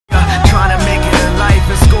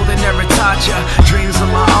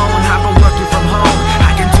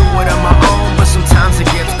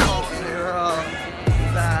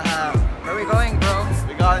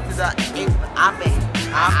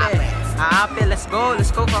Okay, let's go.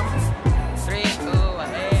 Let's go, fam. 3, 2,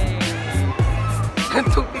 1, hey.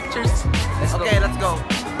 2 pictures. Let's go. Let's go.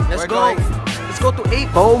 Let's go. Let's go to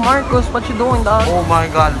 8. Oh, Marcos, what you doing, dog? Oh my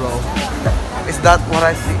God, bro. Is that what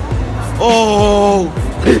I see? Oh!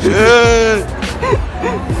 Shit!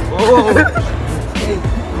 Oh!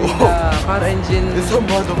 Car engine. It's a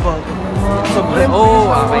motherfucker.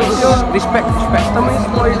 Oh, okay. Respect.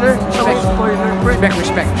 Spoiler.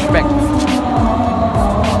 Respect.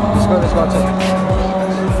 Let's go outside.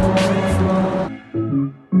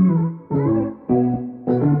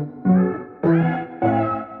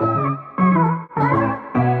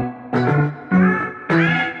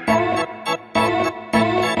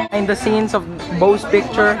 Behind the scenes of Bo's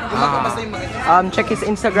picture. Check his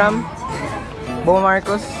Instagram. Bo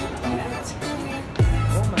Marcos,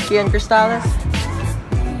 Kian Cristales,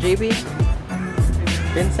 JB,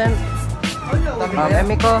 Vincent,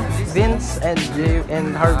 Emiko, Vince,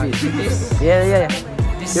 and Harvey. Yeah.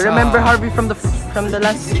 You remember Harvey from the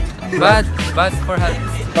last? Bad for health.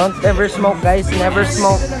 Don't ever smoke, guys. Never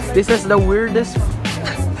smoke. This is the weirdest.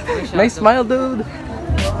 Nice smile, dude.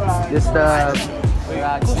 This the.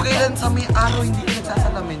 Kung kailan sa may araw hindi ka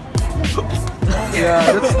nagsasalamin. Yeah,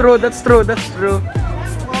 that's true.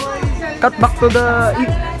 Cut back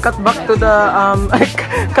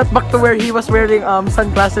to where he was wearing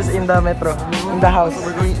sunglasses in the metro, in the house.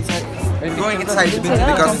 We're going inside.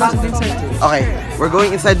 We're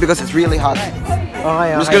going inside because it's really hot.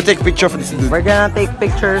 Okay. I'm just gonna take a picture for this dude. We're gonna take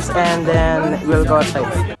pictures and then we'll go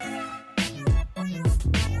outside.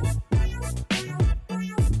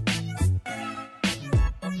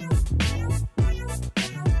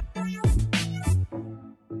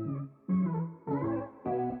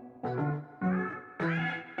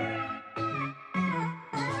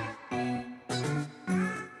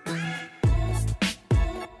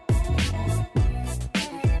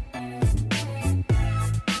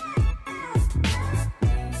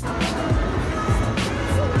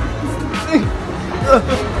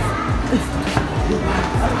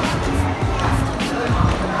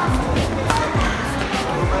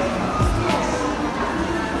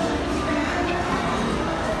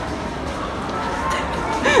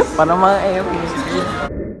 Para mga AFK.